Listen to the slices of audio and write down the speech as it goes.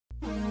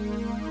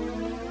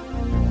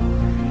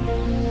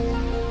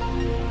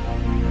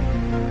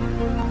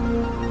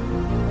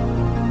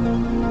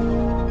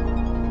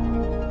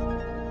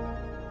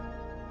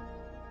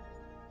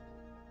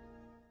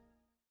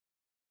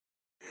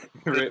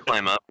to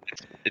climb up.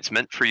 It's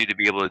meant for you to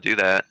be able to do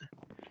that.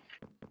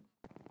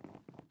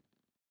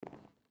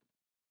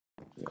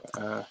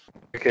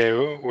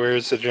 Okay,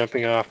 where's the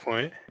jumping off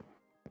point?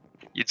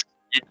 You'd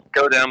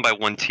go down by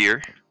 1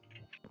 tier.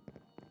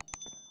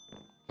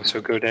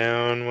 So go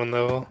down 1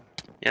 level.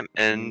 Yep,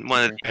 and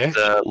one of these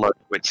large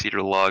white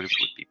cedar logs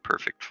would be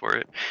perfect for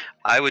it.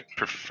 I would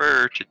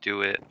prefer to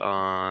do it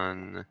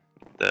on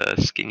the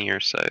skinnier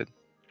side.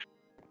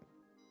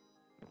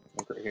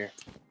 Over here.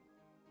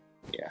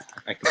 Yeah,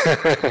 I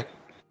can.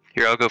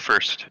 Here, I'll go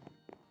first.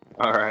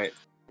 Alright.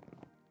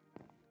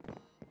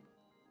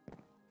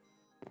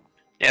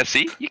 Yeah,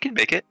 see? You can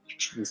make it.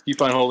 Just keep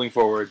on holding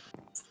forward.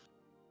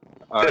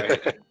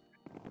 Alright.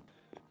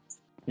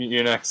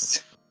 You're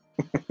next.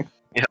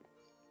 Yep.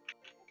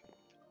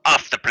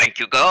 Off the plank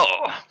you go!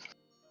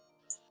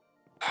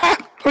 Ah,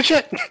 push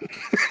it!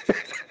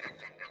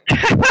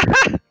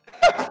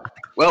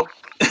 Well.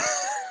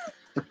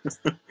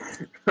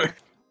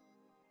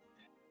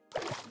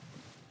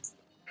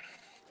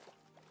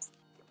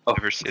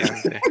 Never see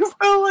anything. It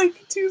felt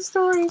like 2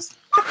 stories.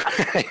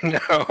 I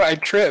know, I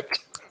tripped.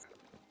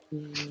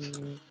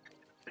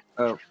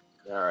 Oh,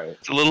 alright.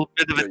 It's a little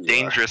bit of a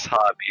dangerous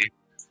hobby.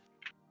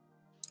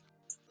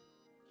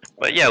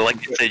 But yeah, like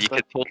I said, you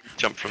could totally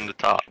jump from the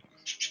top.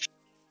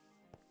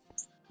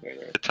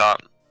 The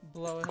top.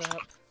 Blow it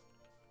up.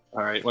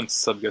 Alright, once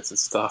Sub gets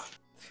his stuff.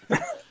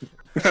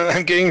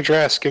 I'm getting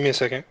dressed, give me a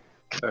second.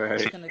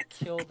 Alright. It's gonna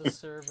kill the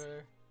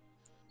server.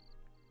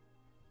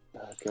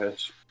 Oh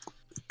gosh.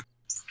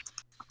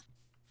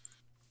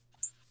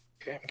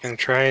 Okay, I'm gonna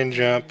try and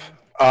jump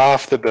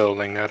off the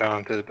building, not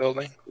onto the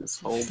building.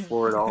 Just hold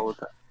forward all the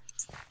time.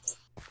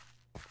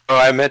 Oh,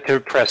 I meant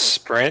to press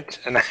sprint,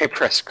 and I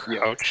pressed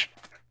crouch.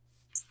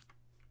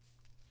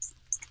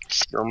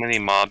 So many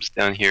mobs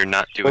down here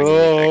not doing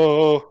anything.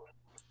 Oh!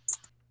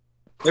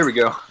 There we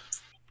go.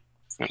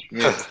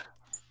 Yeah.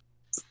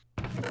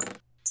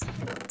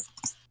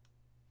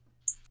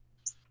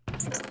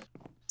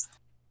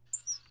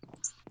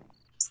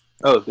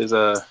 Oh, there's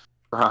a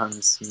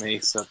bronze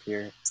mace up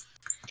here.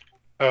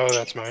 Oh,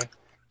 that's mine.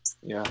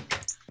 Yeah.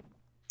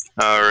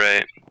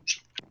 Alright.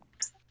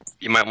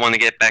 You might want to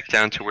get back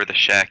down to where the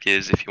shack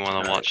is if you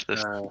want to watch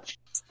this.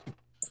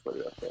 Put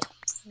it up there.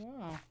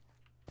 Wow.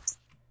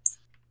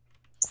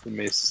 The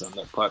mace is on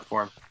that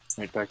platform,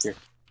 right back here.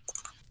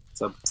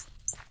 Sub.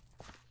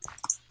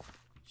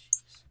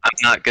 I'm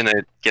not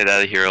gonna get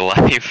out of here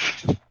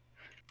alive.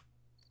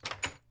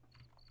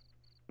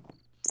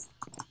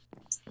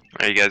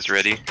 Are you guys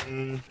ready?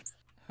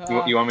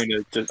 You want me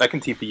to just... I can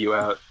TP you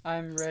out.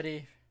 I'm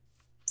ready.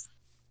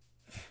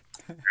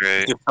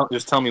 Right.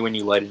 Just tell me when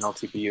you light and I'll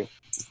TP you.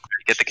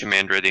 Get the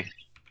command ready.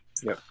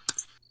 Yep.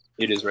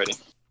 It is ready.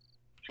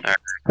 Alright,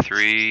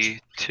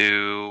 3,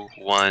 2,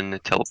 1,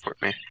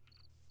 teleport me.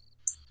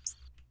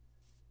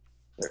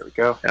 There we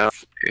go. Oh,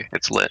 okay,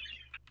 it's lit.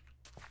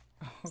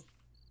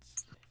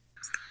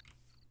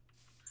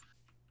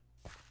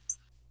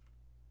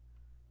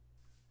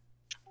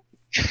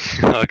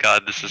 Oh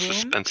god, this is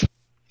suspense.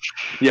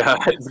 Yeah,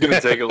 it's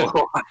gonna take a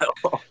little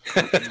while.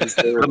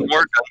 The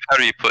more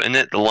gunpowder you put in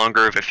it, the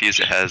longer of a fuse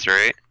it has,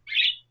 right?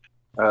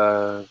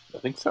 I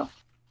think so.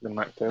 I'm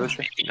not entirely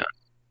sure. Maybe not.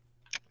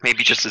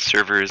 Maybe just the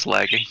server is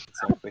lagging.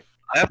 Exactly.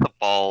 I have the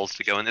balls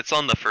to go in. It's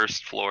on the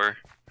first floor.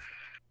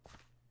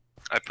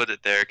 I put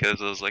it there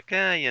because I was like,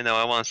 you know,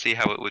 I want to see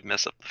how it would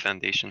mess up the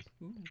foundation.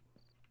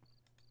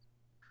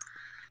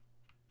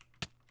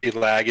 Be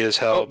laggy as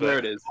hell, Oh, but there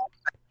it is.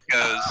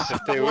 Because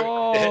if they were,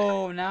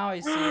 Whoa, now I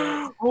see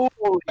it.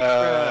 Holy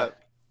crap.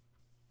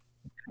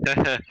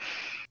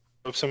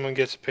 hope someone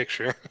gets a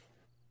picture.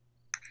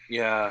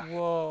 Yeah.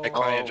 Whoa. My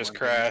client Oh just my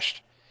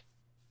crashed.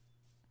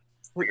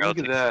 Look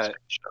at that.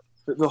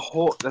 The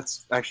whole,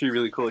 that's actually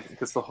really cool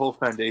because the whole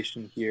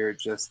foundation here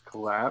just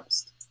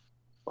collapsed.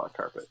 Black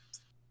carpet.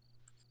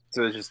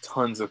 So there's just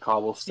tons of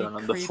cobblestone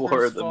on the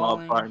floor of the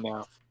mob farm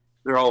now.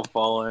 They're all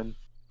falling.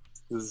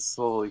 This is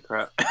holy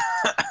crap.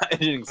 I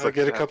didn't expect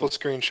Get a that. couple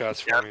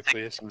screenshots for me,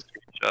 please.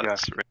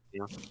 Screenshots right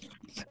now.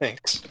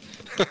 Thanks.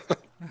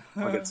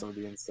 I'll get some of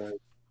the inside.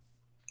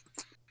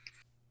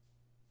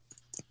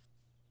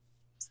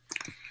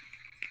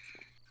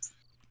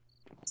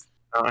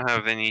 I don't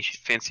have any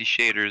fancy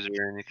shaders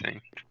or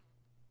anything.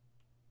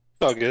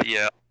 It's all good.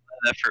 Yeah,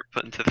 that effort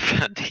put into the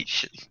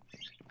foundation.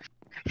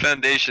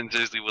 Foundations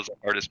usually was the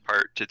hardest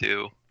part to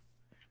do.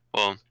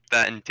 Well,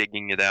 that and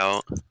digging it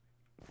out.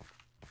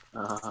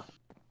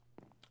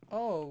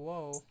 Oh,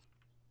 whoa.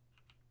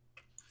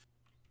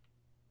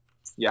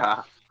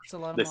 Yeah, It's a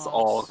lot of this mobs.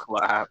 all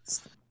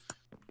collapsed.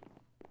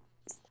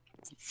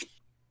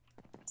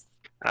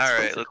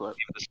 Alright, let's leave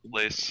this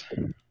place.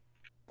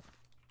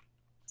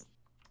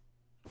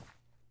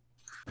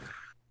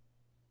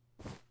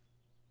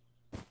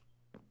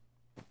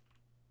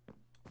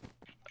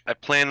 I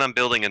plan on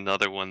building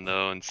another one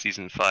though in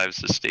season 5,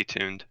 so stay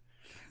tuned.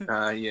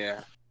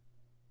 Yeah.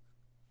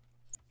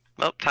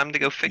 Well, time to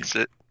go fix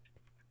it.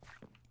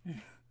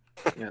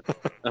 Yeah.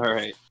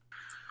 Alright.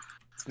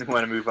 We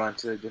want to move on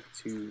to the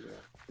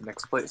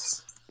next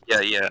place.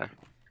 Yeah.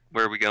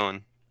 Where are we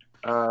going?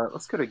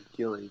 Let's go to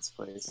Gilly's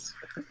place.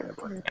 I think I have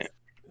one.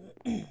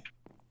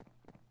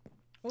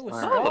 Oh, a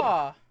Alright.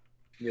 spa.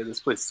 Yeah, this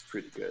place is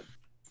pretty good.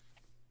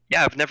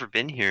 Yeah, I've never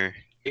been here.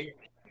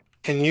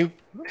 Can you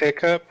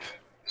pick up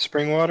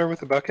spring water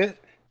with a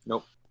bucket?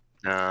 Nope.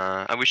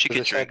 I wish you So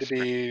could this had drink. to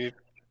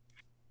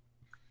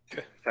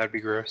be. That'd be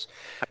gross.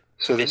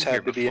 So this been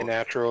here had to be a before.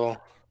 natural.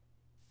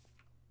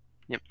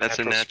 Yep, that's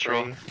a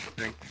natural.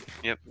 spring.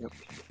 Yep.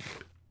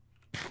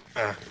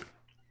 Ah.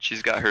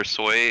 She's got her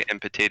soy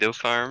and potato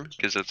farm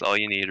because that's all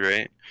you need,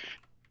 right?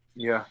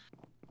 Yeah.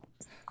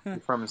 The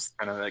farm is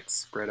kind of like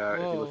spread out.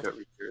 If you look Whoa. over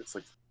here, it's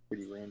like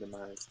pretty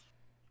randomized.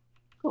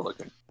 Cool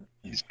looking.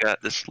 He's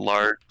got this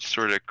large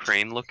sort of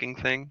crane-looking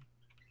thing.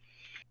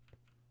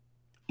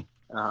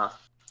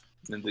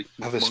 And the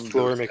Oh, this humongous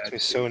floor makes me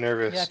so statue.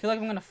 nervous. Yeah, I feel like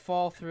I'm gonna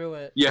fall through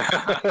it. Yeah,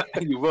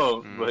 you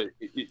won't, Mm. but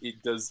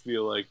it does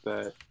feel like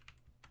that.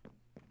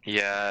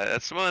 Yeah,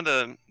 that's one of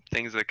the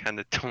things I kind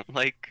of don't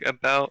like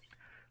about,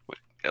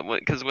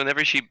 because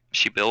whenever she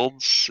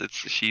builds,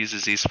 she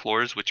uses these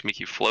floors which make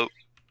you float.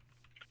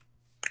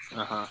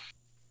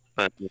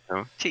 But you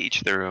know, to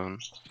each their own.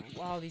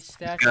 Wow, these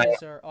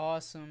statues are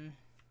awesome.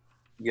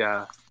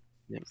 Yeah.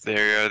 Yep,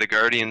 they're the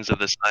guardians of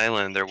this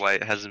island. They're why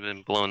it hasn't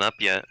been blown up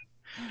yet.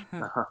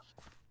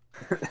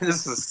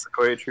 This is a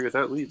sequoia tree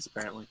without leaves,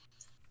 apparently.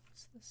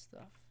 What's this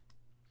stuff?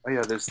 Oh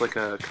yeah, there's like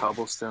a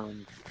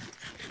cobblestone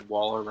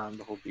wall around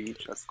the whole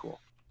beach. That's cool.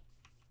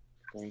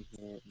 Going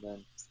here, and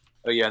then...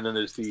 Oh yeah, and then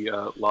there's the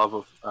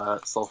lava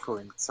sulfur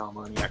and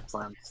salmoniac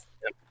plants.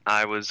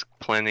 I was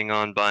planning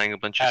on buying a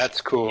bunch of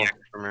That's cool. salmoniac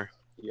from her.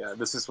 Yeah,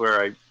 this is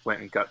where I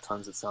went and got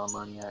tons of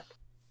salmoniac.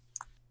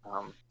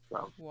 From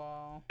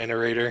Wow.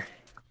 Generator.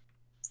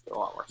 a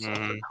lot more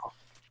sulfur Mhm. now.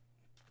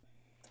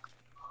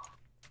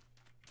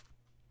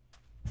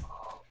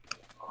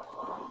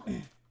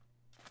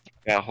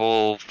 Got a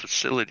whole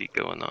facility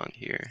going on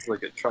here. It's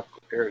like a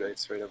tropical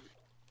paradise right over.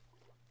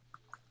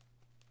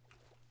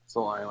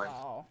 Soul Island.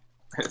 Wow.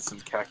 Some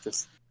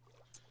cactus.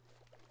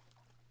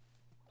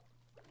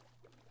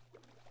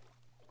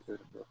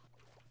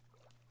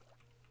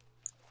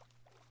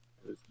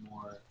 There's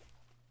more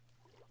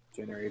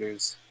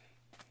generators.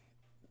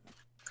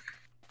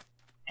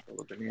 All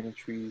the banana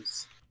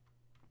trees.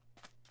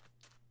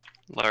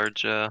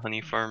 Large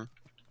honey farm.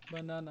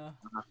 Banana.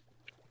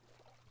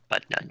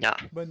 Banana.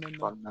 Banana.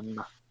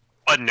 Banana.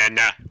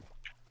 Banana.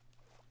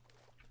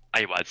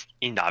 I was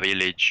in the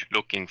village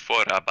looking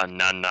for a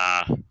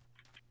banana.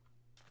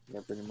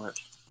 Yeah, pretty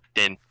much.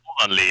 Then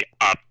suddenly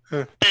a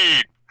Huh.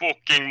 big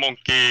fucking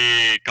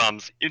monkey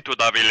comes into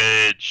the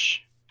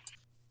village.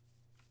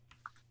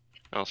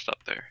 I'll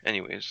stop there.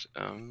 Anyways,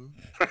 where?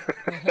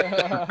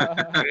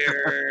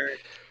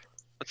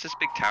 What's this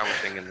big tower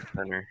thing in the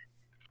center?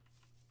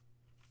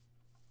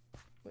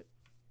 What?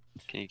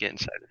 Can you get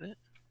inside of it?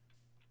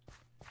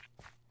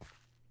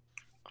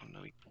 Oh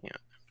no, you can't.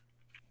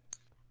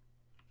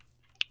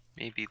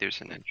 Maybe there's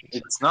an entrance.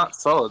 It's not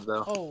solid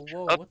though. Oh,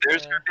 whoa. Oh, what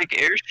there's the... her big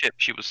airship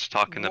she was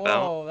talking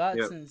about. Whoa, that's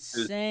Yep,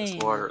 insane. There's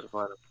water at the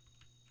bottom.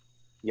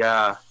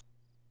 Yeah.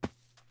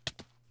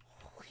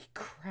 Holy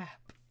crap.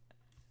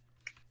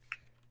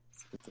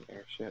 It's an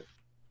airship.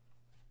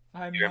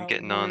 I'm Here, I'm not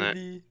getting on it.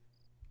 worthy.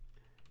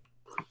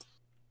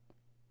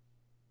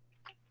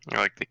 I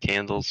like the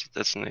candles.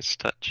 That's a nice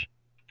touch.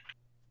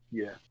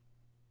 Yeah.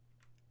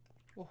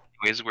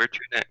 Anyways, where to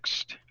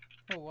next?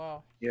 Oh,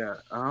 wow. Yeah.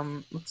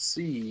 Let's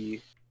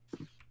see.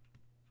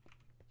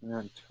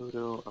 And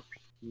Toto up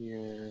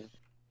here.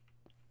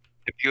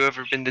 Have you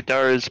ever been to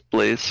Dara's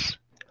place?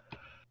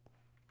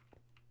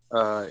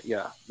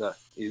 Yeah, that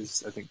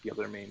is, I think, the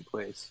other main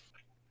place.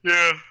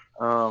 Yeah.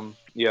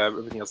 Yeah,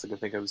 everything else I can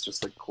think of is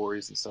just like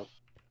quarries and stuff.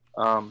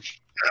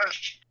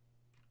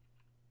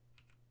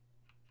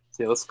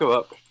 So yeah, let's go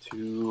up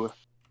to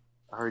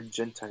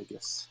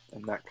Argentigus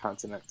and that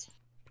continent.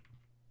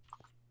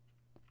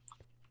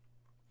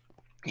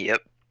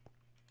 Yep.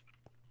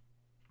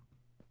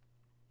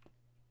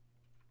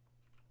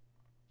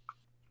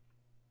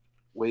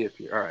 Way up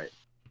here. Alright.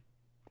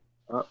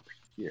 Up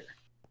here.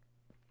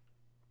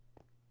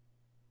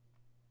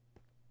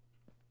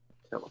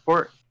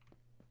 Teleport.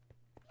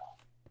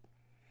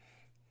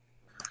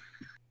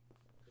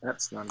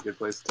 That's not a good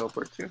place to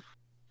teleport to.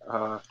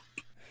 Alright.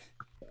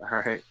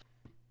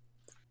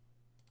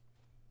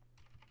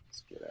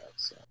 Let's get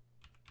outside.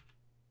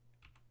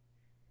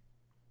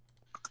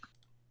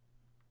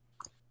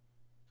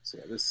 So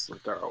yeah, this is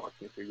what Dara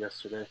walked me through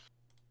yesterday.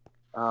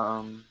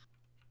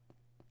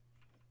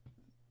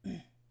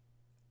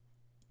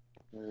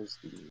 Where's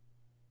the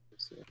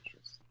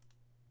entrance?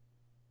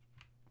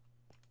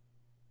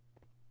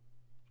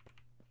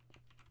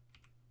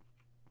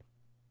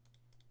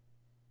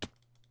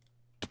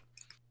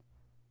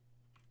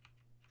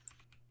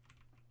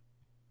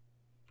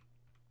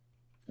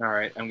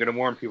 Alright, I'm gonna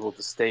warn people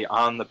to stay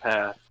on the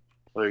path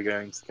while you're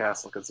going to the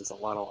castle because there's a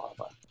lot of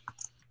lava.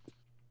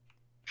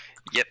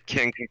 Yep,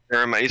 can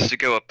confirm. I used to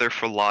go up there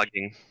for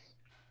logging.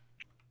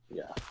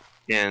 Yeah.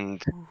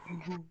 And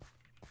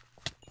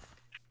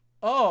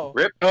Oh.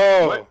 Rip.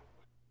 Oh, What?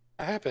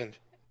 what happened?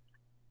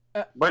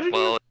 Well,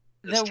 The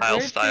this tile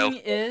weird style.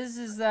 thing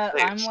is that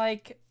I'm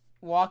like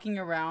walking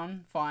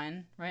around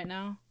fine right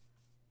now,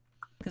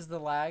 cause the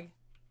lag.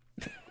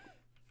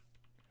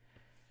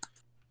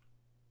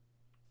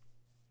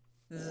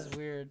 This is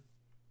weird.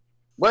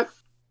 What?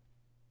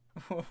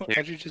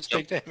 How'd you just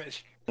take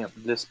damage? Yep,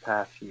 this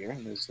path here,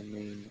 and there's the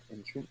main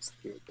entrance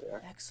here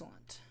there.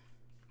 Excellent.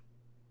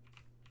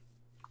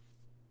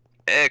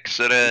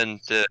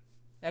 Excellent.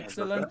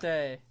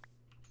 Excelente.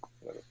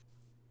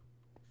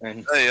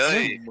 And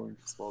Hey.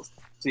 walls.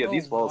 So yeah,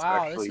 these walls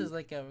wow, actually. this is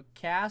like a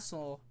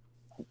castle.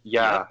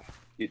 Yeah,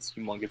 it's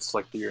humongous. It's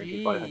like 300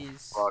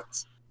 Jeez.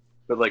 blocks.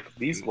 But like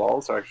these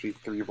walls are actually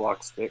 3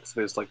 blocks thick. So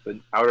there's like the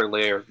outer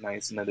layer,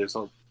 nice, and then there's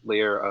a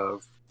layer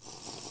of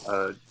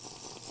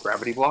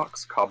gravity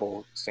blocks,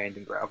 cobble, sand,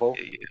 and gravel,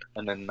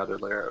 and then another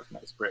layer of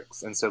nice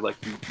bricks. And so like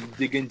you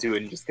dig into it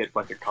and you just get a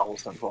bunch of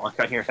cobblestone falling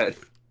on your head.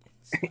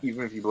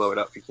 Even if you blow it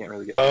up, you can't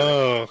really get.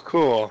 Oh,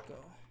 cool. Go.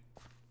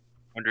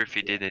 Wonder if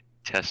he did any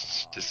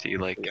tests to see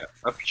like Yeah,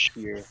 up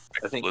here.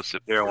 I think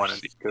explosive Dara wanted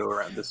force. to go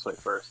around this way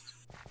first.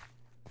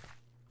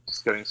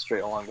 Just going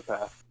straight along the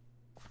path.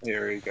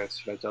 Here you guys.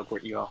 Should I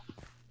teleport you all?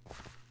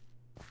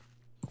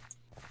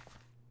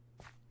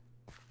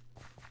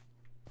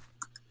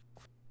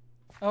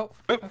 Oh,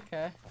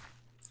 okay.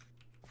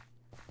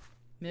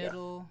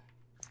 Middle.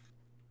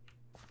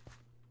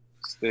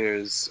 So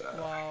there's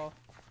Wow.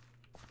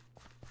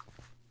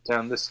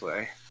 down this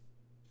way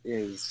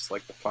is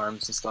like the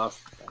farms and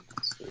stuff. And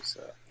there's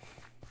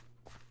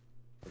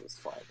this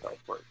flying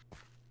teleport.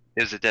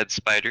 There's a dead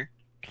spider.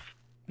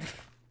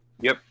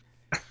 Yep.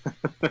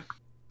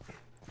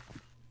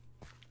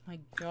 My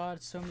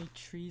God, so many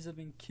trees have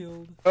been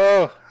killed.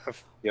 Oh,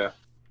 Yeah,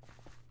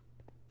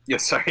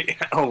 sorry.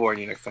 I'll warn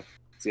you next time.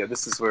 So yeah,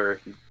 this is where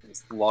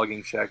his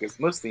logging shack is.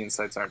 Most of the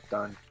insides aren't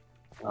done,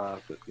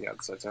 but the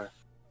outsides are.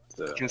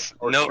 You can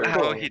note orchard.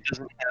 how he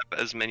doesn't have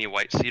as many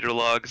white cedar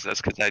logs.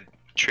 That's because I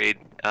trade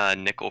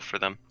nickel for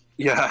them.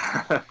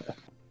 Yeah.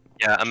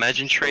 Yeah,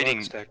 imagine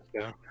trading stack,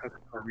 yeah.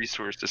 a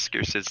resource as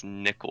scarce as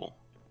nickel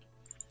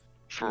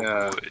for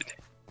Yeah. wood.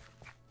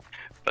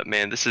 But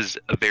man, this is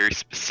a very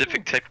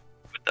specific type of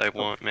wood I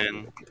want,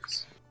 man.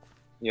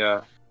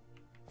 Yeah.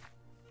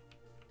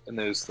 And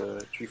there's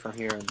the tree farm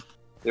here, and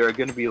there are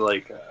going to be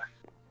like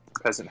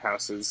peasant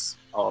houses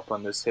all up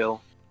on this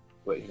hill,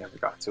 but you never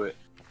got to it.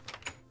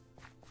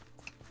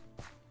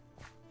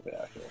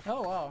 Yeah. Here.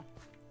 Oh wow.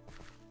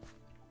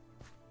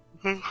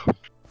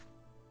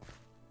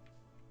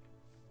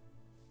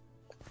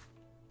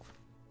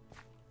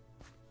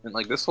 And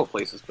like this whole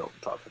place is built on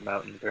top of a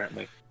mountain,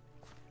 apparently.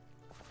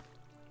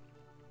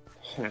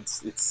 And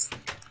it's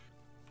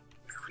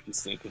pretty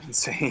stinking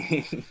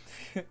insane.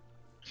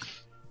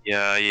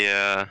 Yeah,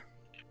 yeah.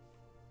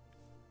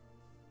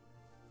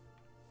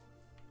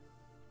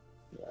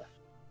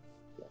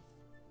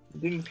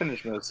 Didn't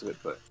finish most of it,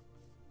 but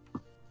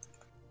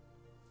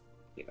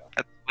you know.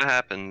 That's what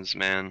happens,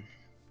 man.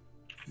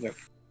 It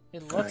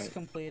looks Alright.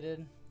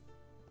 completed.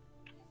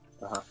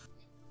 You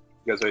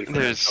guys ready for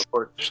There's- the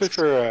teleport? Especially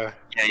for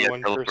Yeah, yeah,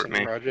 one teleport person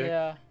me. project.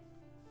 Yeah.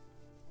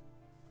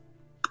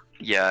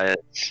 Yeah,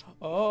 it's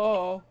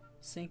Oh,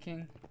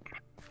 sinking.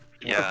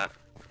 yeah.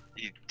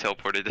 He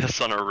teleported us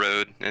on a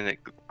road and it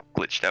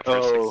glitched out for a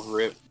Oh, second.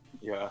 rip.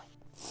 Yeah.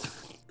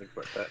 Think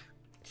about that.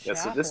 Yeah,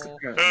 so this is Chapel.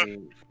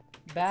 currently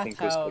think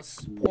this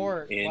Bathhouse. would be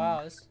Port. in-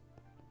 Wow. This...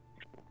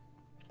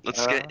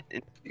 Let's get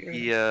into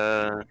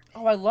the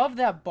Oh, I love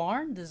that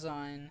barn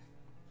design.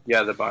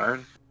 yeah, the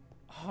barn.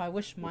 Oh, I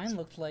wish mine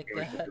looked like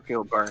that. Okay,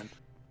 barn.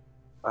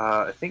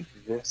 I think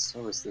this.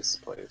 What was this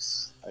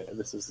place?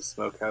 This is the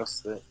smokehouse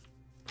that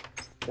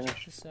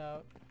finished. This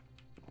out.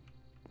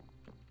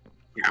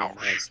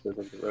 Nice, goes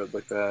up the road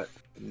like that.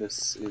 And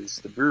this is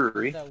the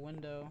brewery. That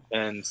window.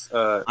 And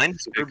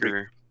mine's the brewery-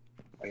 bigger.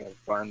 I got a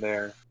barn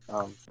there.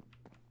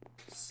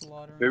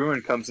 Slaughter. If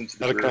everyone comes into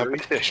the Not a brewery,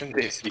 competition,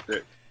 there's a Dave.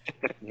 secret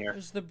in here,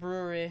 There's the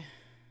brewery.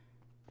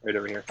 right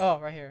over here. Oh,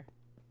 right here.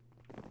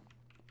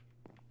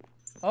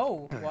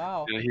 Oh,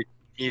 wow. You know,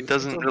 he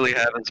doesn't really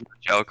have as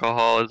much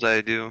alcohol as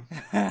I do.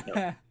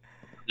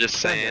 Just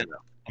saying.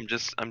 I'm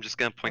just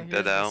gonna point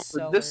here's that the out.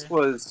 So this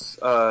cellar. was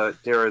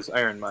Dara's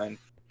iron mine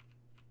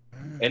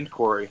and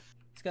quarry.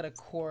 It's got a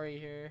quarry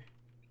here.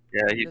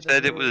 Yeah, he Under the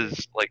said it brewery.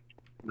 was like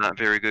not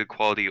very good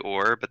quality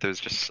ore, but there's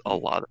just a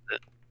lot of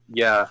it.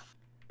 Yeah.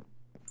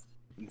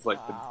 It's like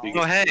Wow. the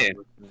biggest. Oh, hey.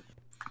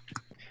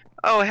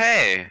 Oh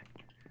hey,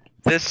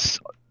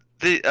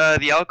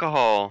 the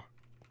alcohol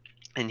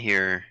in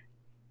here.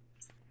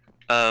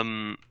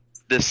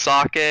 This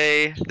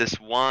sake, this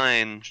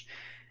wine,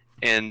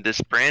 and this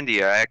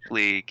brandy. I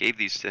actually gave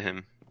these to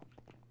him.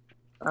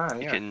 Ah,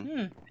 You yeah.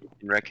 can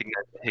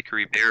recognize the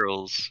hickory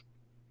barrels.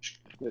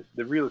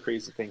 The real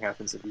crazy thing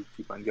happens if you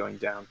keep on going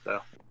down,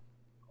 though.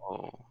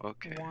 Oh,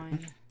 okay.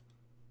 Wine.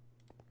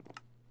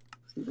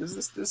 See,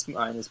 this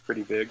mine is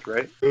pretty big,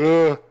 right?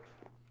 Ugh.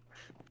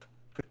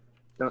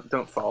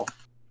 Don't fall.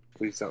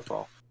 Please don't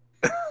fall.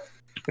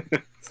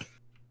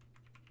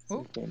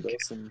 Oh.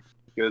 Wilson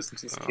goes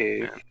into this Oh,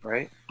 cave, man.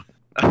 right?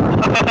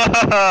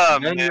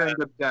 And then you Man.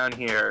 end up down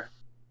here,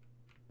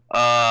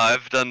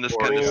 I've done this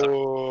kind of stuff.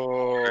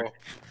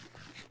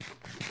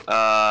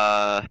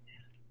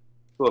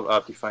 Well,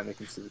 Optifine, they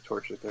can see the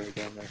torch that they're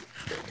down there.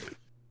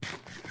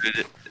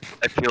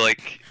 I feel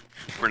like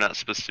we're not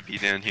supposed to be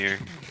down here.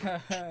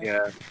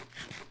 Yeah.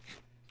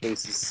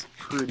 This is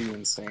pretty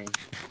insane.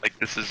 Like,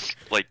 this is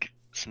like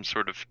some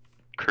sort of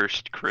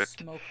cursed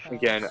crypt.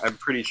 Again, I'm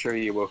pretty sure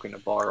he awoke in a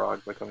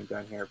Balrog by coming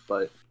down here,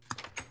 but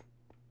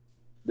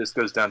this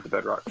goes down to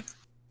bedrock.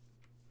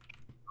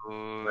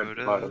 Right at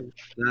the bottom.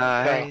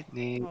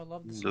 Lightning I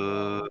love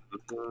the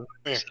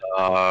looks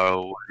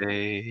our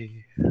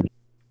way.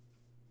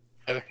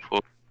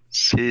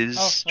 Puts his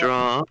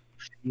strong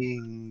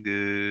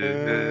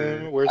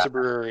finger. Where's the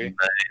brewery?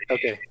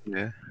 Okay.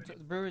 Yeah. The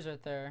brewery's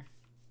right there.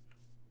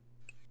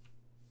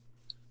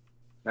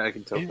 I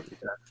can totally do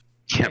that.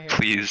 Yeah,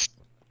 please.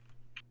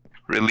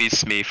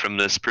 Release me from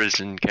this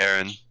prison,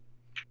 Karen.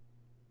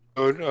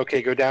 Oh,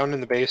 okay, go down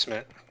in the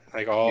basement.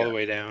 Like all the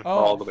way down. Oh.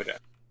 All the way down.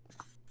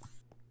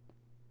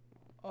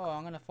 Oh,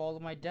 I'm gonna fall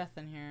to my death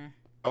in here.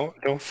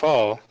 Don't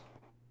fall.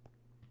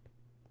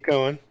 Keep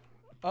going.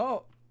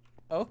 Oh,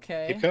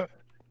 okay. Keep going.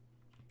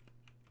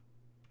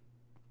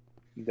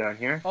 Down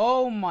here?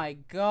 Oh my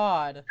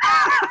god.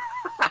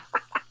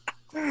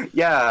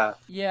 Yeah.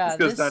 Yeah,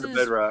 this goes down to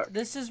bedrock.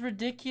 This is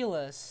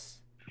ridiculous.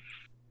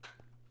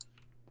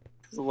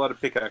 There's a lot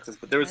of pickaxes,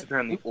 but there was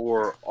apparently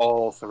ore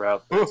all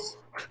throughout this.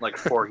 Like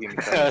 4 human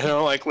I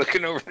don't like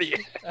looking over the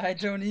edge. I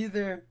don't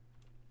either.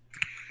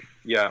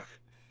 Yeah.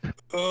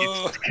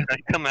 Can I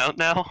come out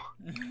now?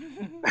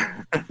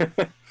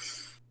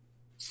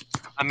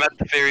 I'm at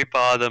the very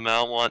bottom. I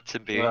don't want to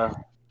be.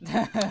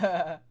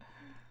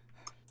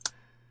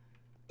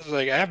 It's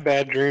like, I have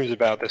bad dreams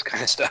about this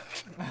kind of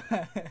stuff.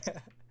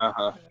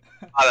 Uh-huh.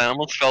 I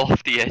almost fell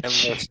off the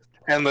edge.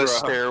 Endless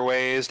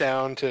stairways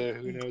down to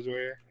who knows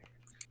where.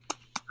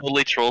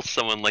 Totally troll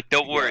someone like,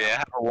 don't worry, I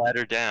have a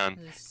ladder down.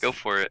 Go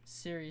for it.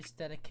 Serious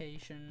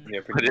dedication. Yeah,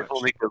 But pretty it much.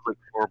 only goes like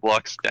 4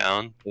 blocks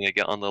down when they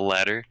get on the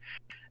ladder.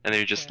 And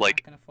they're just Okay,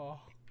 like, I'm not gonna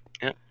fall.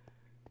 yep.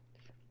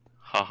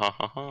 Ha ha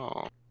ha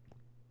ha.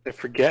 I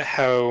forget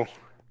how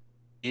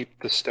deep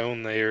the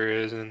stone layer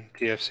is in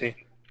TFC.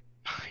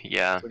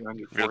 Yeah. Like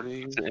under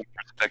Really 40. puts it in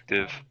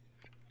perspective.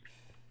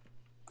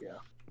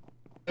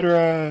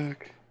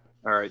 Bedrock.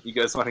 Alright, you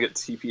guys want to get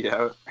TP'd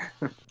out?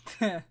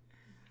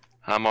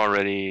 I'm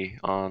already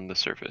on the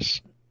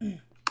surface.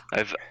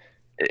 I've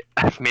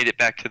made it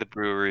back to the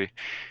brewery.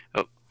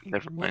 Oh,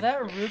 never Will mind.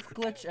 that roof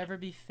glitch ever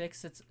be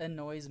fixed? It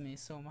annoys me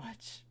so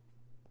much.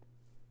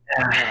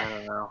 I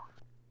don't know.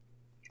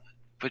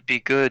 Would be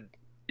good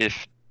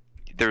if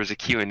there was a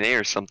Q&A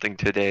or something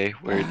today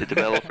where the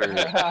developer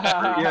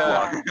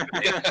Yeah.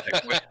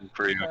 question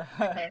for you.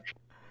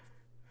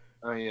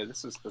 Oh yeah,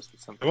 this is supposed to be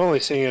something. I'm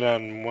only seeing it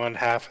on one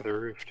half of the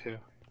roof too.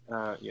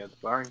 Yeah, the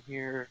barn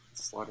here,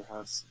 the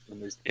slaughterhouse,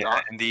 and there's the Yeah,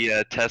 dock.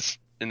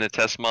 and the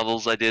test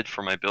models I did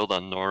for my build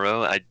on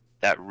Noro,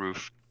 that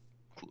roof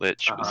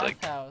glitch was like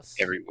Bathhouse.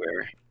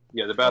 everywhere.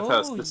 Yeah, the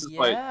bathhouse. Oh, This is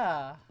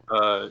yeah.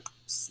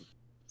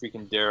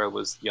 freaking Dara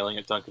was yelling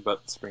at Dunk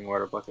about the spring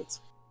water buckets.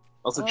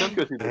 Also, don't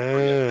go through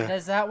this.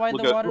 Is that why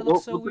the water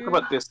looks so we'll weird? talk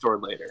about this door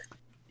later.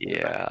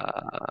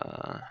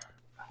 Yeah.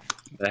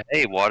 But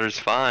hey, water's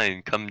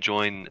fine. Come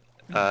join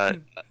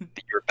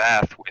your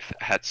bath with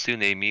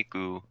Hatsune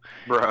Miku.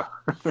 Bruh.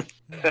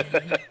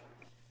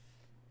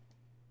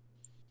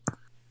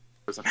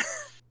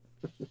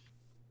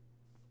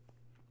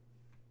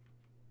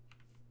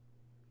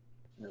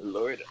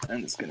 Lord,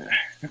 I'm just gonna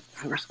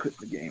force quit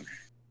the game.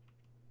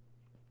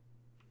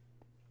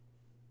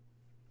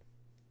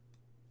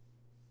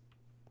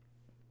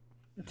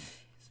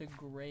 It's a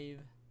grave.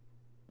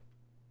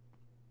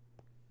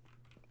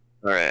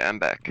 Alright, I'm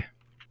back.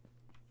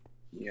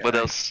 Yeah. What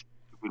else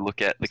did we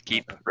look at? The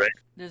keep, right?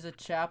 There's a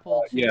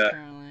chapel too, Yeah.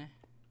 apparently.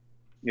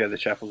 Yeah, the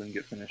chapel didn't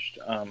get finished.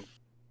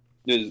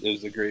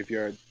 There's a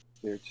graveyard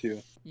there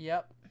too.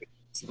 Yep.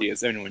 So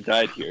yes, anyone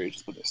died here, you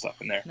just put their stuff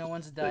in there. No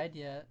one's died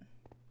yet.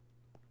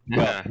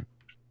 Yeah.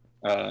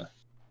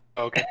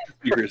 Okay.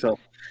 Speak for yourself.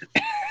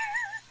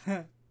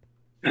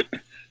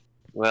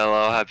 Well,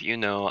 I'll have you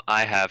know,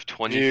 I have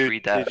 23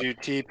 Did you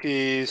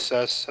TP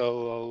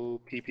Sussolo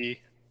PP?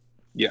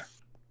 Yeah.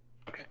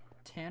 Okay.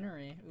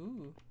 Tannery.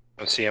 Ooh.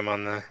 I'll see him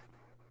on the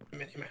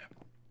minimap.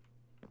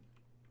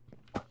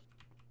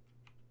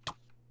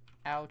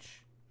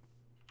 Ouch.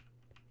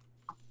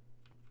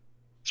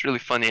 It's really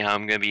funny how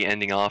I'm gonna be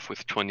ending off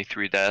with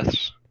 23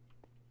 deaths.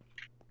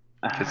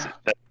 Because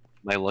that's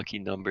my lucky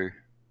number.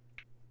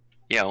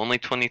 Yeah, only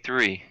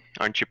 23.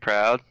 Aren't you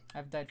proud?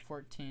 I've died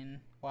 14.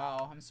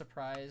 Wow, I'm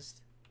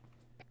surprised.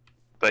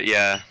 But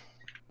yeah,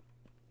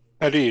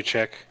 How do you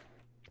check?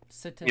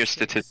 Statistics. your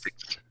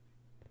statistics.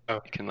 Oh.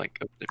 You can like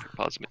go to different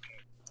pause.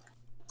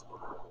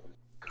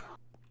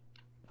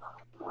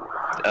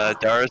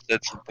 Dara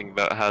said something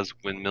about how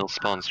windmill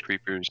spawns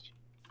creepers.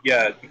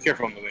 Yeah, be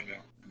careful on the windmill.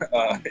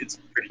 It's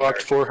pretty Walked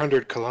dark.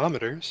 400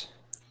 kilometers.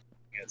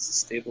 Yeah, it's the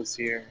stables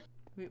here.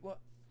 Wait, what?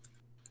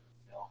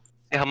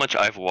 See how much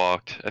I've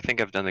walked. I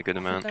think I've done a good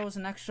I thought amount. that was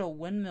an actual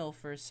windmill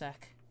for a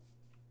sec.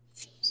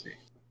 Let's see.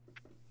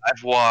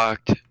 I've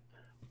walked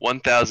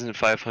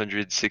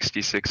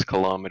 1,566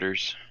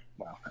 kilometers.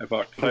 Wow, I've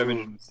walked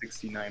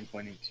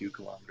 569.82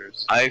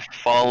 kilometers. I've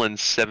fallen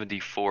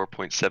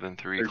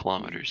 74.73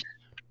 kilometers.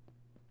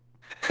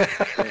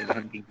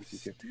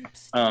 152.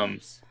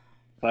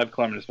 5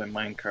 kilometers by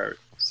minecart,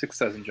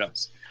 6,000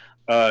 jumps.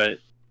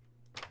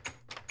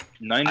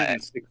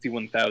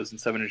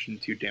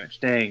 961,702 damage.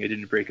 Dang, I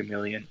didn't break a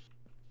million.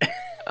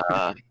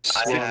 10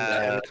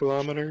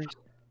 kilometers.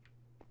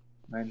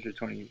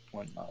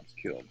 921 mobs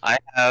killed. I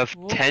have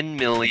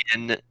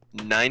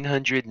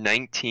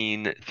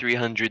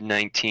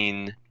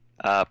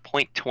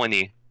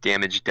 10,919,319.20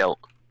 damage dealt.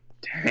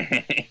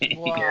 Dang.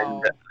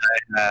 Wow.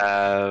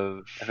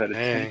 I've had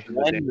a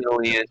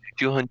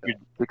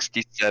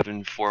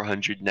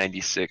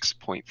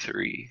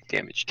 1,267,496.3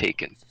 damage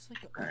taken. It's just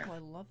like, oh, I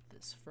love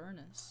this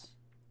furnace.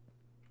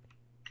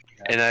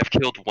 And I've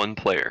killed one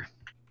player.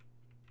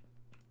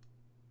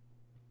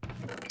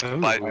 Oh,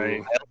 But I Right.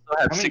 also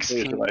have How many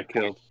players have I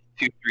killed?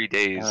 3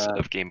 days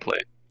of gameplay.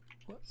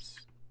 Whoops.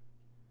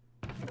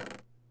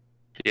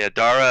 Yeah,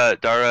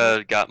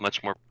 Dara got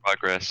much more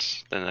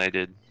progress than I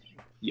did.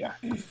 Yeah.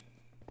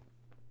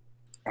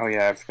 Oh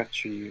yeah, I forgot to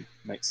show you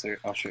Night Slayer.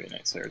 I'll show you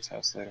Night Slayer's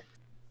house later.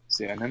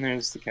 So yeah, and then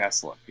there's the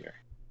castle up here.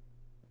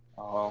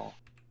 Oh,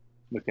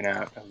 looking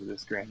out over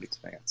this grand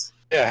expanse.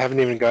 yeah, I haven't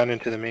even gone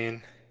into the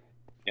main.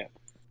 It's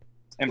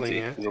empty.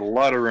 Yeah. There's a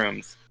lot of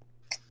rooms.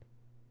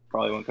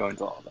 Probably won't go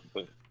into all of them,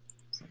 but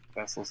some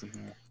vessels in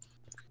here.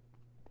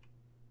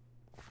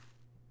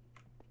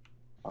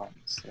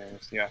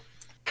 Stairs, yeah.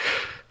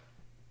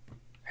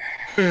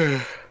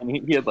 And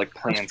he had like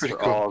plans pretty for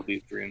cool. all of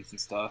these rooms and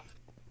stuff.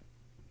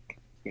 It's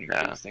gonna be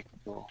Yeah. pretty stinking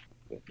cool.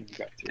 But we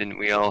got to. Didn't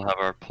we all have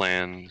our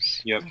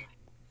plans? Yep.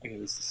 Okay,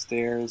 this is the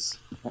stairs.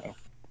 Uh-oh.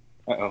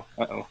 Uh-oh.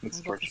 Uh-oh. It's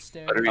a Look up the torch.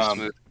 stairs. Buttery Um,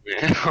 smooth.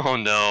 Oh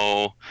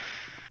no!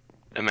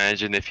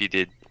 Imagine if you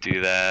did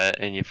do that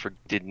and you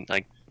didn't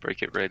like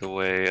break it right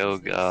away. Oh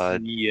What's this?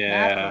 god.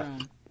 Yeah. Map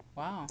room.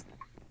 Wow.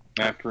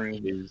 Map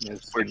room Is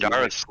is where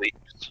Dara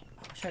sleeps.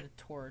 I wish I had a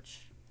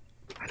torch.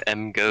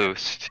 M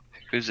Ghost.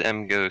 Who's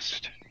M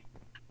Ghost?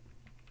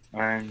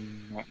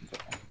 I'm not.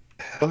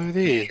 Hell are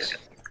these?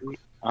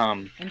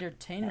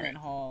 Entertainment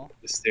hall.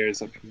 The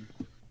stairs up here.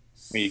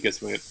 Well, you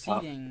guess what?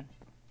 Seating.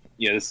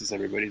 Yeah, this is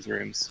everybody's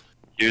rooms.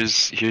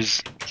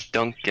 Here's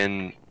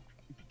Duncan Oh,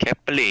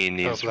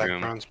 Cappellini's black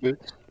room. bronze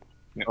boots.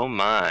 Oh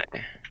my.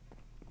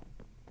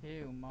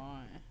 Ew,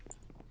 my.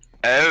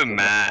 Oh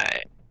my.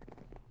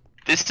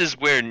 This is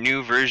where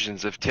new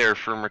versions of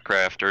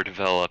Terrafirmacraft are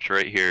developed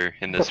right here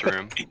in this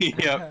room.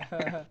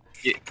 Yep.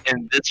 Yeah,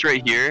 and this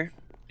right here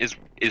is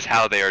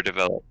how they are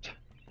developed.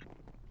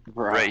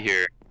 Right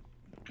here.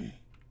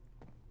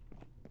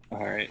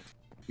 Alright.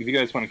 If you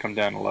guys want to come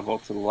down a level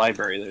to the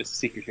library, there's a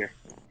secret here.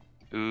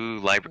 Ooh,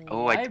 library.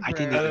 Oh, I didn't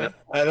Library. even.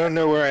 I don't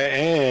know where I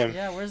am.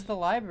 Yeah, where's the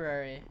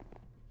library?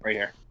 Right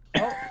here.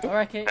 Oh,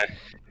 alright, okay.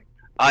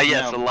 Ah,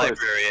 yes, Now, the of course,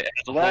 library. It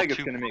has The a whole lag is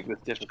two going to make this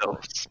difficult.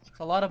 shelves. It's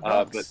a lot of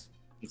But- books.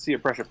 You see a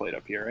pressure plate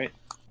up here, right?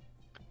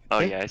 Oh,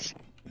 yeah, I see.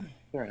 Is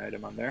there an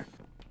item on there?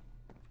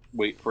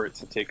 Wait for it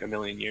to take a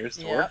million years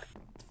to Yeah. work.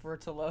 For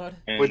it to load.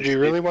 And Would you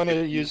really want to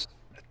it- use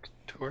a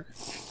torch?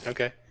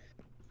 Okay.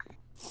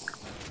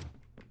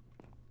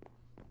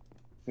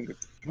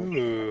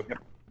 Ooh,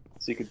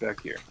 Secret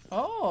back here.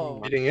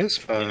 Oh! eating is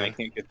And I fun.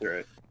 can't get through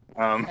it.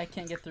 I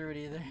can't get through it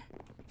either.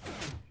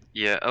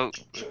 Yeah, oh,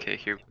 okay,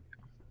 here.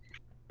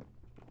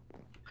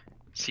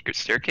 Secret Oh,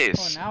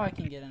 staircase. now I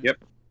can get in. Yep.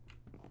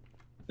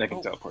 I can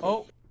Oh, teleport.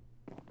 oh,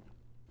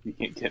 You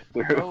can't get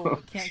through.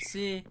 oh, I can't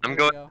see. I'm There we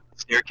going- go.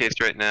 Staircase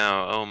right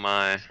now. Oh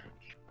my.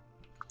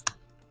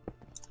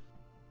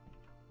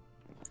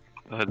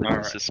 Oh, this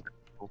Alright. is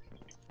cool.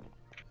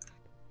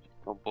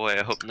 Oh boy,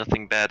 I hope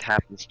nothing bad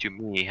happens to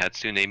me,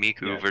 Hatsune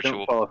Miku Yeah, virtual.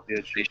 don't fall off the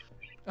edge.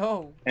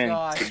 Oh, And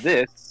gosh. to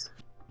this,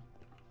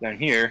 down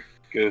here,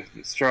 goes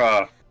the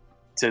straw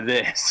to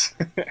this.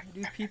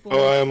 Do people...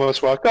 Oh, I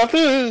almost walked off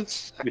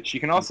this. Which you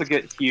can also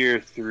get here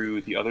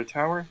through the other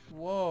tower.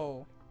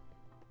 Whoa.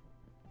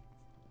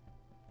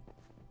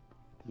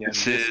 Yeah,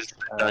 This and is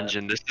the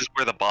dungeon. This is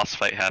where the boss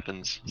fight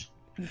happens.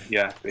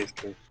 Yeah,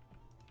 basically.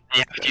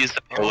 You have to use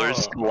the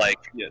pillars to like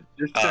Yeah,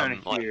 just down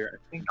like, here.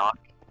 I think. knock.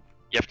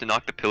 You have to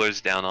knock the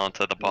pillars down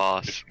onto the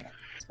boss.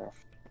 So,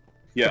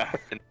 yeah,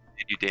 And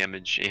they do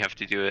damage. You have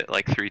to do it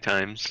like 3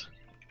 times.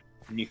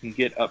 and you can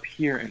get up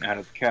here and out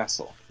of the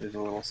castle. There's a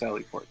little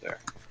sally port there.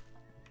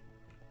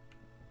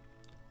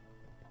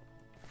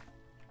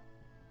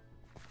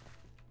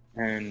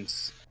 And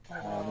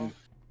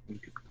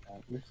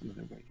where's the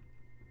other way?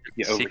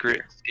 Yeah, over Secret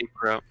here. escape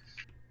route.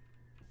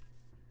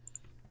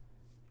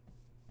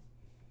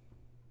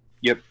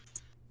 Yep.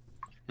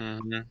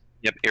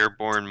 Yep,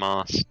 airborne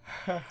moss.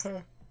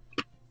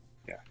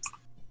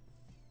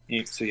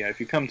 So yeah, if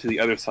you come to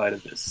the other side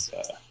of this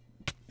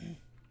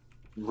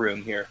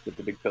room here with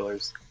the big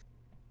pillars.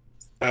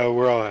 Oh,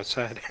 we're all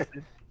outside.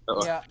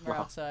 Oh, Yeah, we're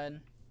wow.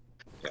 outside.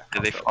 Yeah,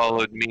 And they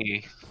followed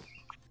me.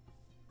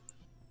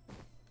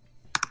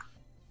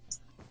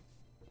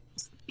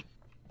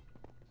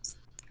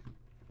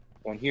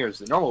 And here's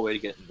the normal way to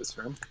get into this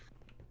room.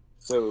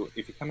 So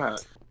if you come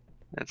out,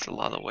 That's a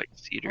lot of white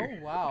cedar.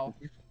 Oh wow.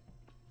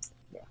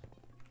 yeah,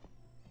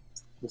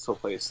 this whole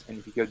place, and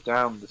if you go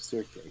down the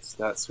staircase,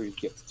 that's where you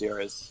get to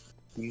Dara's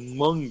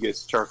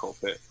humongous charcoal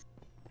pit.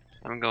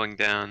 I'm going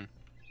down.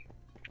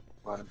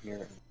 Bottom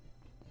here.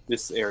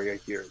 This area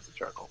here is the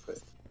charcoal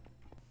pit.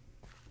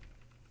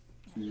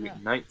 The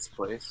Knight's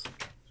place,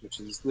 which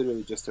is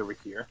literally just over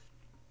here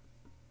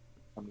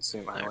on the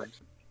same island.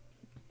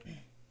 This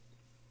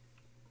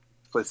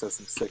place has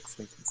some sick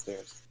stinking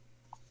stairs.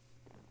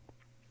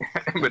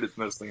 But it's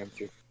mostly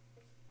empty.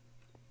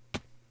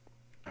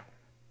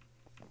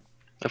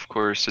 Of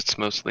course, it's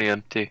mostly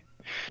empty.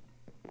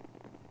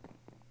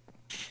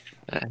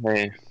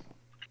 Hey.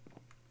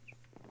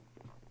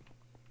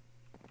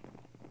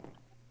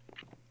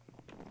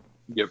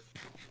 Yep.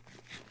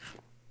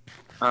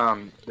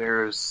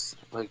 There's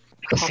like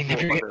a This thing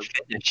couple never other... gets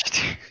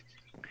finished.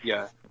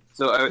 Yeah.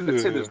 So I would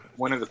say there's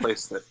one other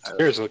place that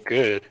Stairs look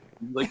good.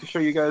 I'd like to show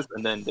you guys,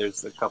 and then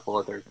there's a couple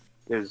other.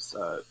 There's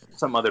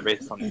some other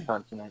bases on the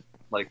continent,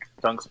 like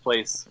Dunk's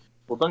place.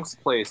 Well, Dunk's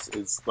place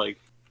is like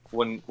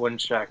one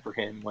shack for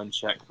him, one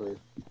shack for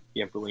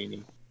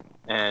Yampolini,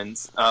 and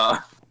oh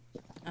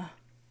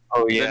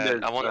yeah,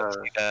 I want to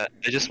see that.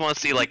 I just want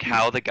to see like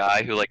how the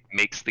guy who like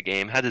makes the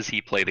game, how does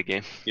he play the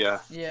game?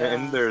 yeah,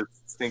 and there's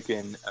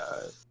thinking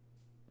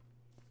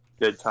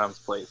Dead Tom's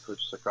place, which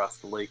is across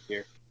the lake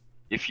here.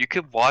 If you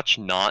could watch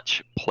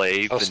Notch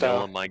play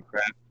TyleStyle. vanilla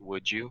Minecraft,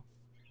 would you?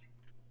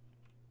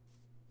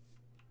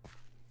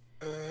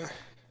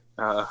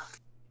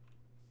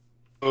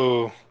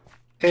 Oh,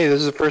 hey, this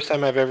is the first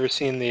time I've ever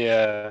seen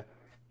the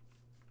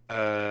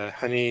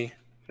honey,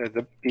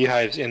 the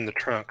beehives in the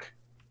trunk.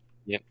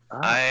 Yep.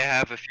 I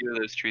have a few of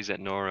those trees at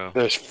Noro.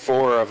 There's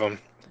 4 of them.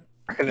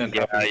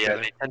 Yeah,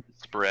 they tend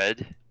to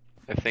spread.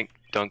 I think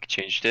Dunk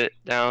changed it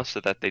now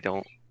so that they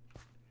don't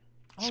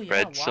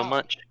spread so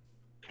much.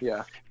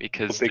 Yeah.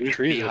 Because big these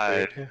trees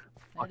beehives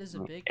That is a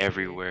big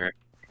everywhere.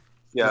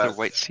 Yeah. They're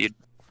white seed.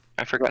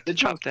 I forgot to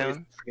chop Tom's place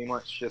down. is pretty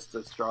much just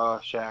a straw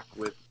shack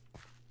with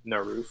no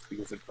roof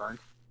because it burned.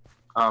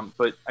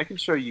 But I can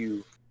show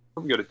you.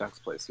 Let me go to Dunk's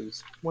place.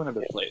 There's one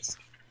other place.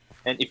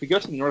 And if you go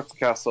to the north of the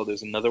castle,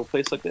 there's another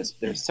place like this.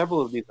 There's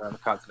several of these around the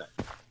continent.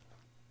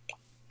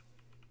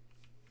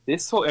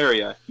 This whole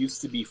area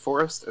used to be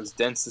forest as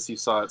dense as you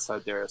saw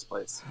outside Dara's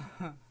place.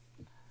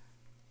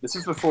 This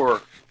is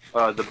before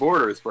the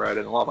borders were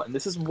added in lava, and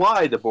this is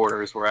why the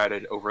borders were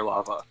added over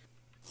lava.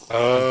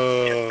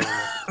 Oh.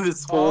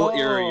 This whole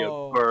area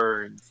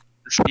burned.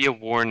 This be a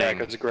warning. Yeah,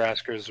 because the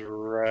grass goes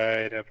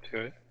right up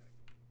to it.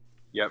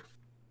 Yep.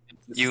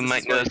 You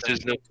might notice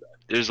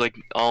there's like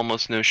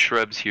almost no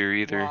shrubs here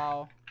either.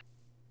 Wow.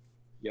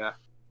 Yeah.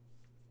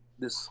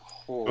 This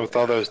whole With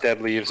all those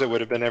dead leaves that would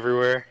have been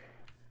everywhere.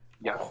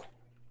 yeah.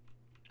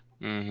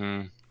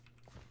 Mm-hmm.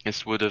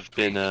 This would have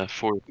been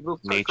for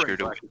nature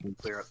to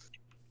clear up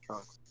the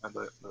trunks and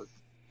the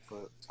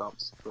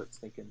stumps, but it's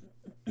thinking.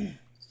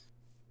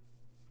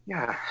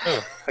 Yeah.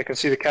 Oh, I can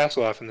see the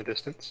castle off in the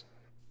distance.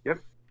 Yep.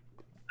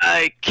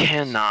 I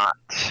cannot.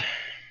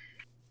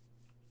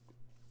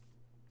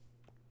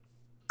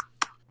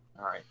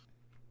 Alright.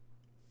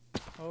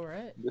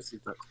 Alright. This is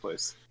Dunk's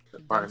place. The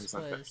farm is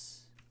not finished.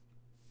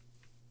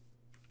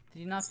 Did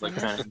you not It's like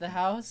finish the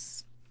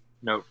house?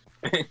 Nope.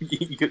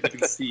 you can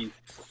see.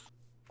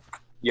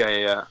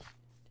 Yeah.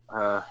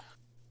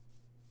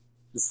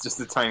 It's just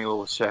a tiny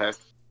little shack.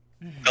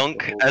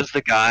 Dunk, as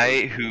the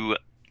guy who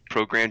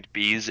programmed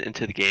bees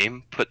into the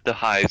game, put the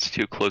hives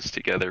too close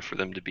together for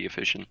them to be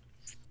efficient.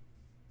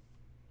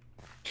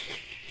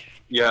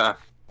 Yeah.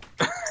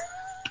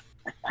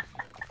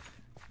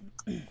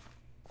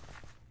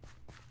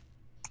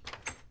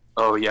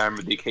 Oh yeah, I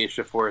remember the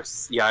acacia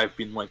forests. Yeah, I've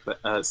been like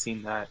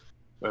seen that.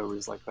 Where it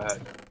was like that.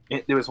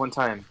 There was one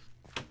time,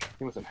 I think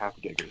it was in Half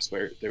Giggers,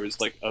 where there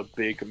was like a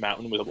big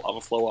mountain with a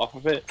lava flow off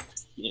of it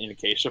in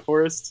acacia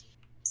forest.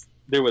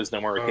 There was no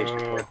more acacia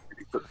forest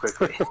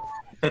quickly.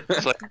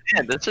 It's like,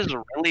 man, this is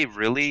a really,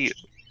 really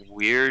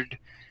weird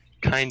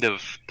kind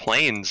of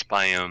plains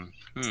biome.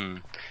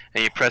 And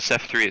you press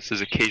F3, it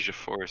says acacia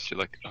forest. You're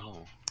like,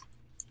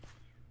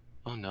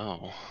 oh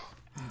no.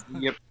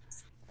 Yep.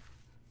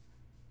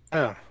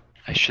 Oh.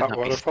 I should Hot not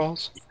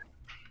waterfalls?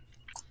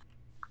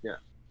 Yeah.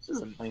 This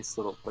is a nice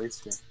little place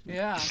here.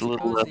 Yeah. Just a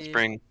little cozy.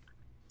 spring.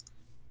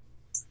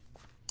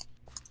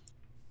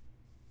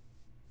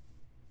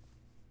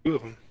 Two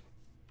of them.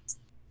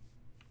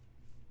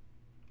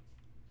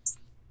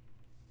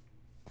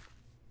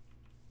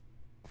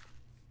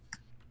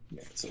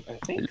 Yeah, so I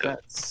think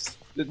that's...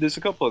 There's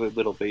a couple other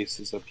little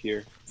bases up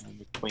here,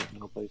 quaint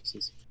little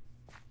places,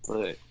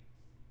 but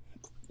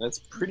that's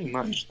pretty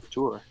much the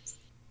tour.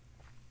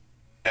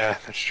 Yeah,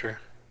 that's true.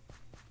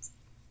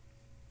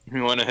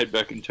 We want to head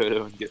back in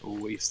Toto and get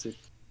wasted.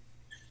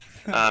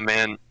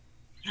 Man.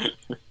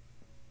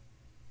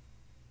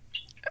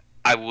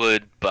 I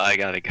would, but I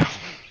gotta go.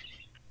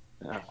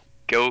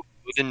 Go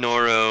to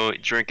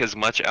Noro, drink as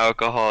much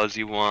alcohol as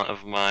you want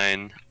of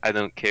mine. I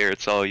don't care,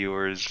 it's all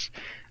yours.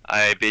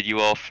 I bid you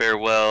all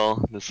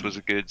farewell. This was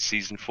a good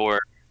season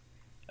 4,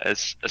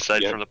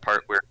 aside from the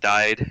part where it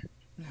died.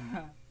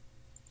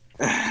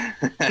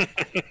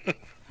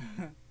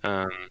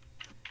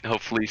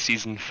 Hopefully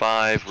season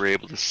 5 we're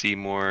able to see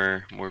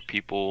more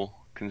people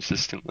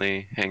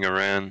consistently hang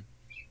around.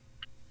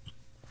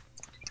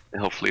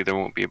 And hopefully there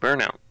won't be a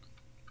burnout.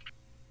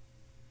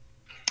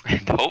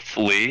 And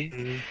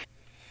hopefully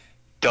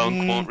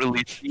Dunk won't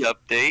release the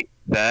update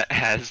that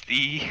has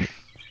the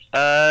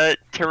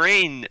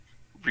terrain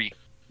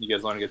You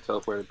guys want to get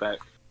teleported back?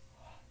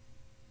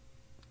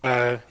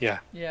 Yeah.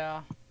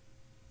 Yeah.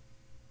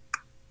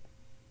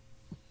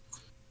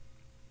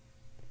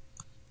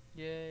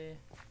 Yay.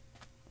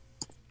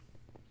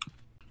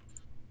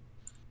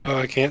 Oh,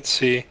 I can't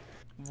see.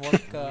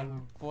 Vodka.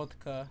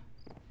 Vodka.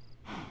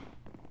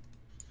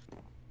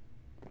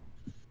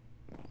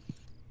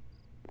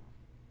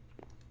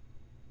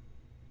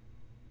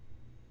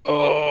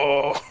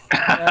 Oh.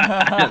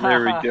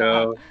 There we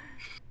go.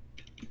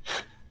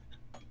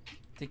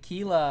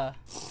 Tequila.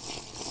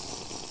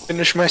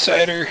 Finish my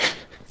cider.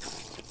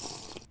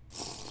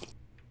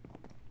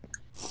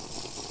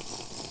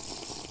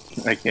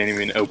 I can't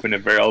even open a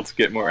barrel to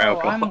get more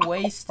alcohol. I'm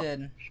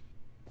wasted.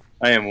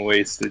 I am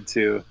wasted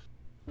too.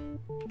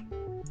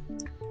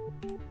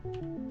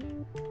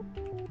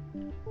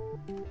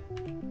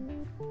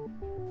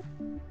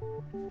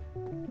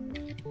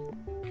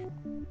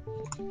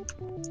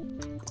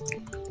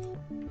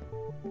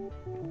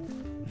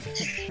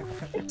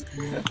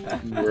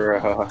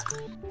 Bruh.